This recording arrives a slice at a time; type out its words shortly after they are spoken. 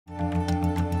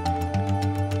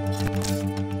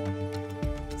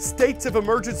states of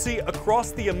emergency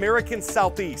across the American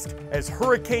Southeast as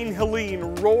Hurricane Helene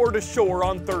roared ashore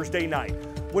on Thursday night.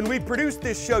 When we produced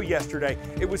this show yesterday,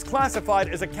 it was classified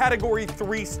as a Category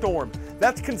 3 storm.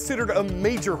 That's considered a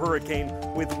major hurricane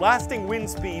with lasting wind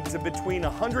speeds of between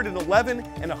 111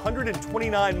 and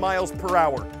 129 miles per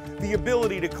hour, the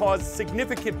ability to cause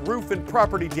significant roof and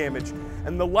property damage,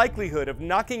 and the likelihood of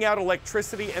knocking out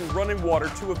electricity and running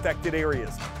water to affected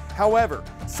areas. However,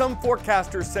 some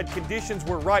forecasters said conditions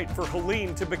were right for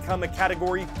Helene to become a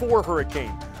Category 4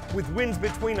 hurricane, with winds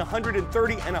between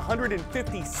 130 and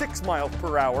 156 miles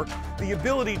per hour, the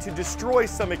ability to destroy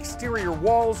some exterior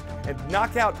walls and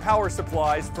knock out power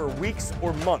supplies for weeks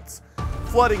or months.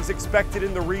 Flooding's expected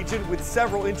in the region with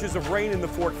several inches of rain in the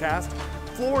forecast.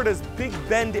 Florida's Big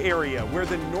Bend area, where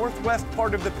the northwest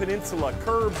part of the peninsula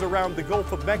curves around the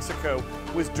Gulf of Mexico,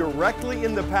 was directly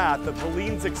in the path of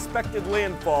Helene's expected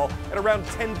landfall at around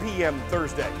 10 p.m.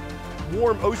 Thursday.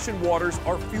 Warm ocean waters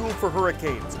are fuel for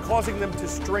hurricanes, causing them to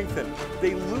strengthen.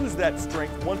 They lose that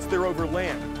strength once they're over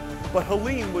land. But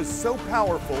Helene was so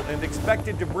powerful and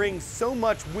expected to bring so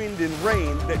much wind and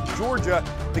rain that Georgia,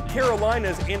 the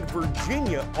Carolinas, and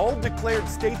Virginia all declared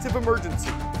states of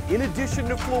emergency, in addition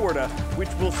to Florida,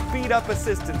 which will speed up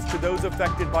assistance to those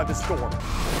affected by the storm.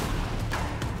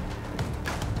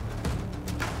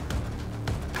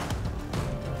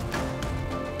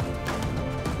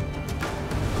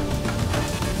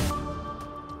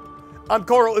 I'm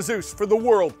Azuz for The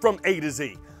World from A to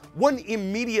Z. One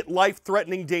immediate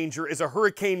life-threatening danger as a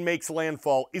hurricane makes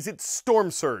landfall is its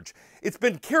storm surge. It's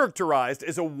been characterized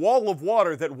as a wall of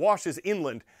water that washes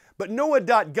inland, but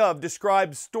NOAA.gov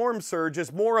describes storm surge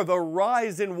as more of a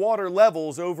rise in water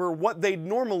levels over what they'd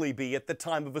normally be at the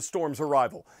time of a storm's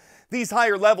arrival. These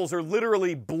higher levels are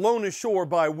literally blown ashore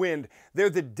by wind. They're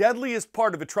the deadliest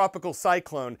part of a tropical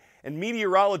cyclone, and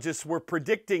meteorologists were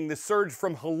predicting the surge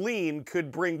from Helene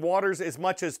could bring waters as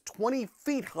much as 20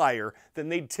 feet higher than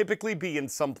they'd typically be in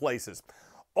some places.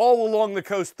 All along the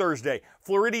coast Thursday,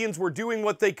 Floridians were doing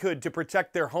what they could to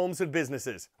protect their homes and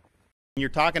businesses. You're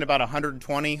talking about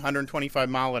 120, 125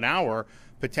 mile an hour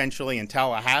potentially in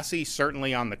Tallahassee,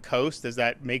 certainly on the coast as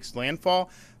that makes landfall.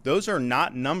 Those are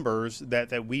not numbers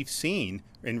that we've seen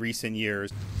in recent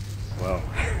years. Well,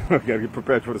 we got to get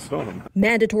prepared for the storm.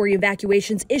 Mandatory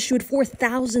evacuations issued for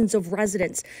thousands of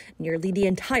residents, nearly the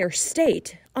entire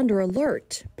state under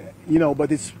alert. You know,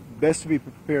 but it's best to be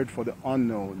prepared for the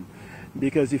unknown,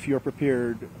 because if you're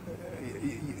prepared,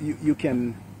 you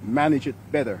can manage it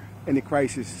better. Any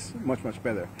crisis much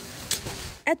better.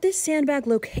 At this sandbag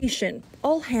location,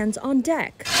 all hands on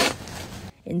deck.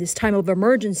 In this time of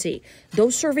emergency,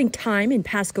 those serving time in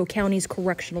Pasco County's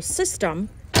correctional system.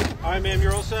 Hi, ma'am,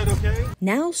 you're all set, okay?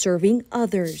 Now serving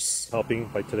others.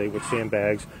 Helping, like today, with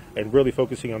sandbags and really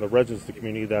focusing on the residents of the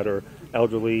community that are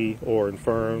elderly or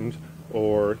infirmed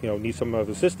or, need some of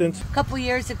assistance. A couple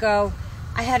years ago,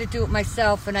 I had to do it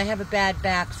myself, and I have a bad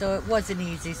back, so it wasn't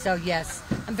easy. So, yes,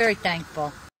 I'm very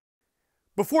thankful.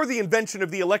 Before the invention of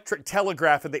the electric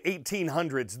telegraph in the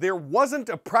 1800s, there wasn't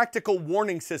a practical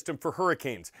warning system for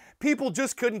hurricanes. People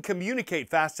just couldn't communicate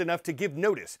fast enough to give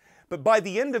notice. But by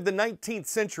the end of the 19th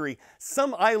century,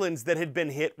 some islands that had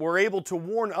been hit were able to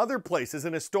warn other places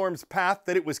in a storm's path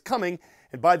that it was coming.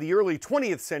 And by the early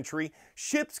 20th century,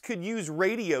 ships could use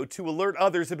radio to alert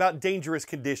others about dangerous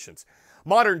conditions.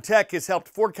 Modern tech has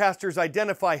helped forecasters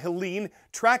identify Helene,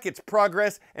 track its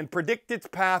progress, and predict its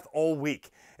path all week.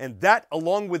 And that,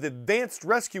 along with advanced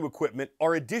rescue equipment,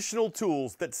 are additional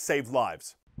tools that save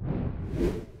lives.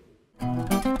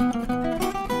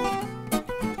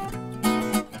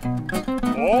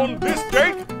 On this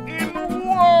date in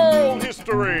world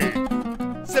history,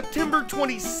 September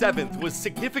 27th was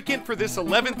significant for this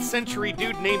 11th century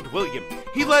dude named William.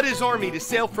 He led his army to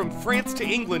sail from France to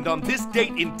England on this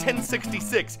date in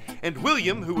 1066, and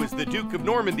William, who was the Duke of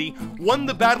Normandy, won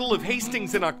the Battle of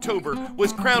Hastings in October,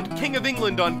 was crowned King of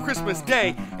England on Christmas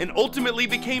Day, and ultimately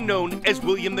became known as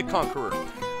William the Conqueror.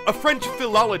 A French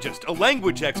philologist, a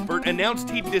language expert,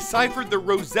 announced he'd deciphered the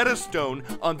Rosetta stone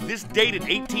on this date in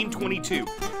 1822.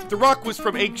 The rock was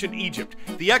from ancient Egypt.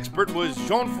 The expert was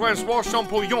Jean-François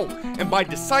Champollion, and by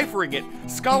deciphering it,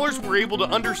 scholars were able to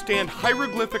understand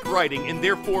hieroglyphic writing and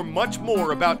therefore much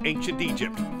more about ancient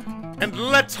Egypt. And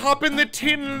let's hop in the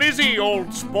Tin Lizzie,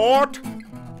 old sport!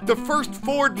 The first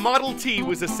Ford Model T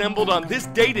was assembled on this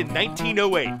date in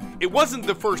 1908. It wasn't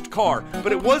the first car,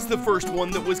 but it was the first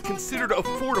one that was considered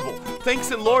affordable,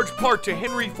 thanks in large part to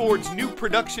Henry Ford's new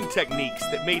production techniques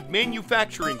that made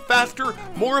manufacturing faster,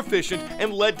 more efficient,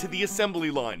 and led to the assembly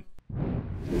line.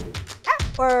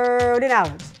 Word it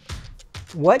out.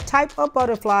 What type of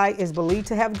butterfly is believed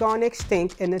to have gone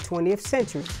extinct in the 20th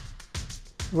century?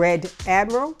 Red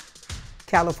Admiral,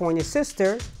 California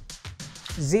Sister,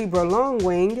 Zebra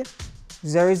Longwing,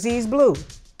 Xerxes Blue.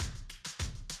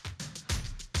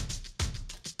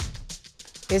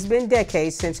 It's been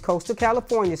decades since coastal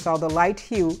California saw the light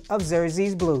hue of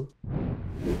Xerxes Blue.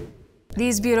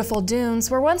 These beautiful dunes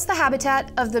were once the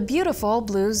habitat of the beautiful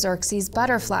blue Xerxes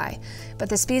butterfly, but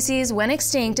the species went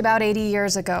extinct about 80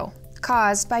 years ago,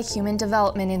 caused by human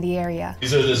development in the area.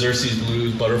 These are the Xerxes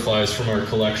blue butterflies from our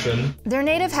collection. Their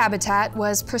native habitat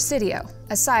was Presidio,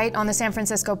 a site on the San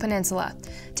Francisco Peninsula.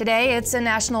 Today it's a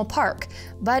national park,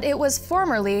 but it was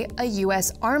formerly a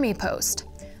U.S. Army post.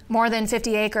 More than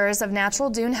 50 acres of natural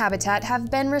dune habitat have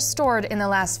been restored in the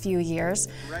last few years.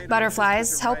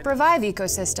 Butterflies help revive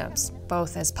ecosystems,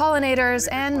 both as pollinators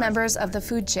and members of the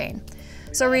food chain.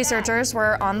 So researchers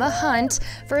were on the hunt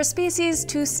for a species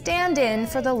to stand in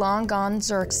for the long-gone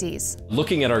Xerxes.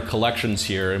 Looking at our collections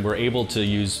here, and we're able to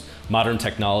use modern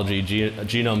technology,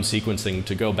 genome sequencing,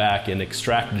 to go back and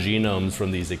extract genomes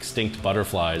from these extinct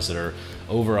butterflies that are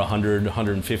over 100,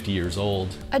 150 years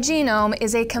old. A genome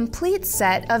is a complete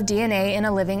set of DNA in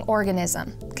a living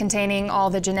organism, containing all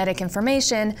the genetic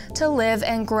information to live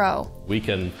and grow. We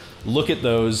can look at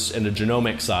those in the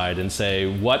genomic side and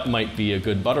say what might be a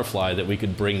good butterfly that we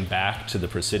could bring back to the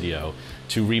Presidio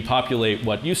to repopulate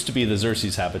what used to be the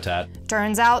Xerxes habitat.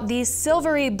 Turns out the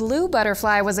silvery blue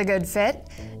butterfly was a good fit,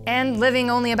 and living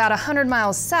only about 100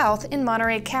 miles south in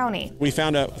Monterey County. We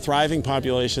found a thriving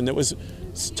population that was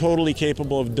totally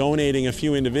capable of donating a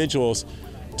few individuals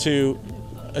to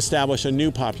establish a new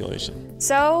population.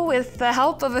 So, with the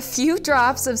help of a few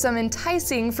drops of some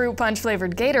enticing fruit punch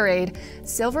flavored Gatorade,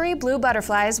 silvery blue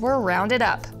butterflies were rounded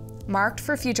up, marked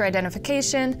for future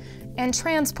identification, and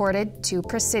transported to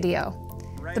Presidio.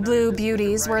 The blue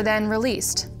beauties were then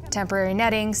released, temporary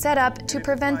netting set up to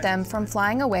prevent them from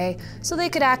flying away so they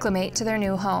could acclimate to their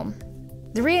new home.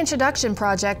 The reintroduction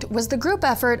project was the group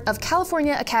effort of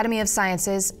California Academy of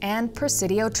Sciences and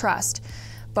Presidio Trust.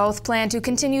 Both plan to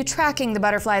continue tracking the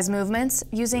butterflies' movements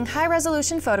using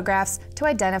high-resolution photographs to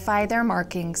identify their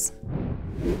markings.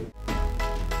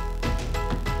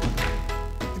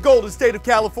 The Golden State of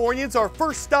California is our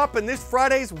first stop in this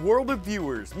Friday's World of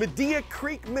Viewers. Medea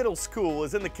Creek Middle School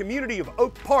is in the community of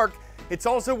Oak Park. It's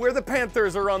also where the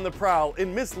Panthers are on the prowl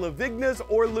in Miss Lavigna's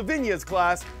or Lavinia's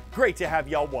class. Great to have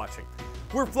y'all watching.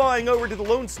 We're flying over to the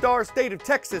Lone Star State of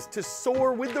Texas to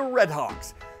soar with the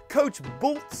Redhawks. Coach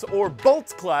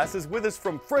Bolt's class is with us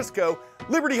from Frisco.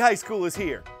 Liberty High School is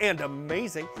here, and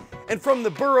amazing. And from the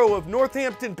borough of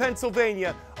Northampton,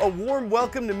 Pennsylvania, a warm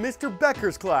welcome to Mr.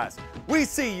 Becker's class. We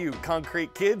see you,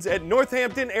 Concrete Kids, at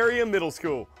Northampton Area Middle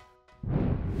School.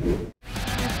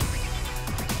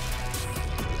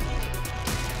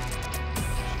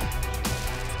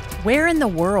 Where in the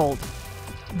world?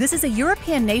 This is a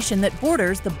European nation that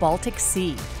borders the Baltic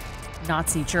Sea.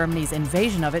 Nazi Germany's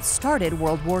invasion of it started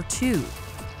World War II.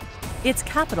 Its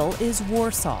capital is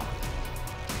Warsaw.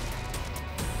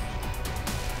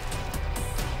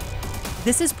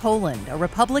 This is Poland, a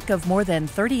republic of more than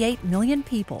 38 million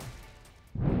people.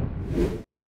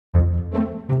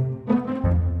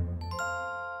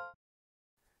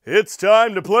 It's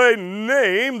time to play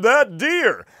Name That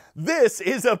Deer. This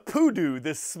is a poodoo,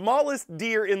 the smallest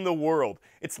deer in the world.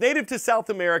 It's native to South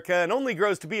America and only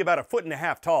grows to be about 1.5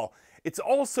 feet tall. It's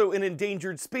also an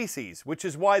endangered species, which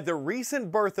is why the recent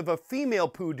birth of a female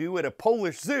poodoo at a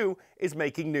Polish zoo is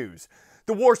making news.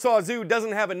 The Warsaw Zoo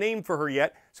doesn't have a name for her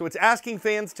yet, so it's asking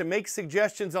fans to make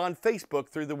suggestions on Facebook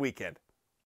through the weekend.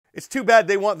 It's too bad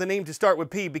they want the name to start with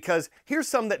P, because here's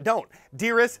some that don't.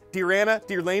 Dearest, Dearanna,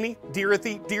 Dearlaney,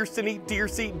 Dearothy, Dearciny,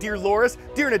 Dearcy, Dear Loris,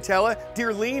 Dear Nutella,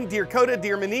 Dearleen, Dear Coda,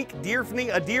 Dear Monique, Dearfney,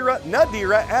 Adira,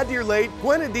 Nadira, Adirlade,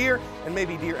 Gwenadir, and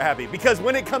maybe Dear Abby, because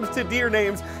when it comes to deer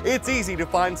names, it's easy to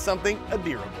find something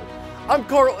adorable. I'm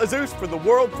Carl Azuz for The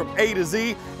World from A to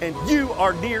Z, and you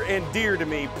are near and dear to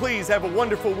me. Please have a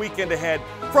wonderful weekend ahead.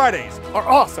 Fridays are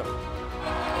awesome.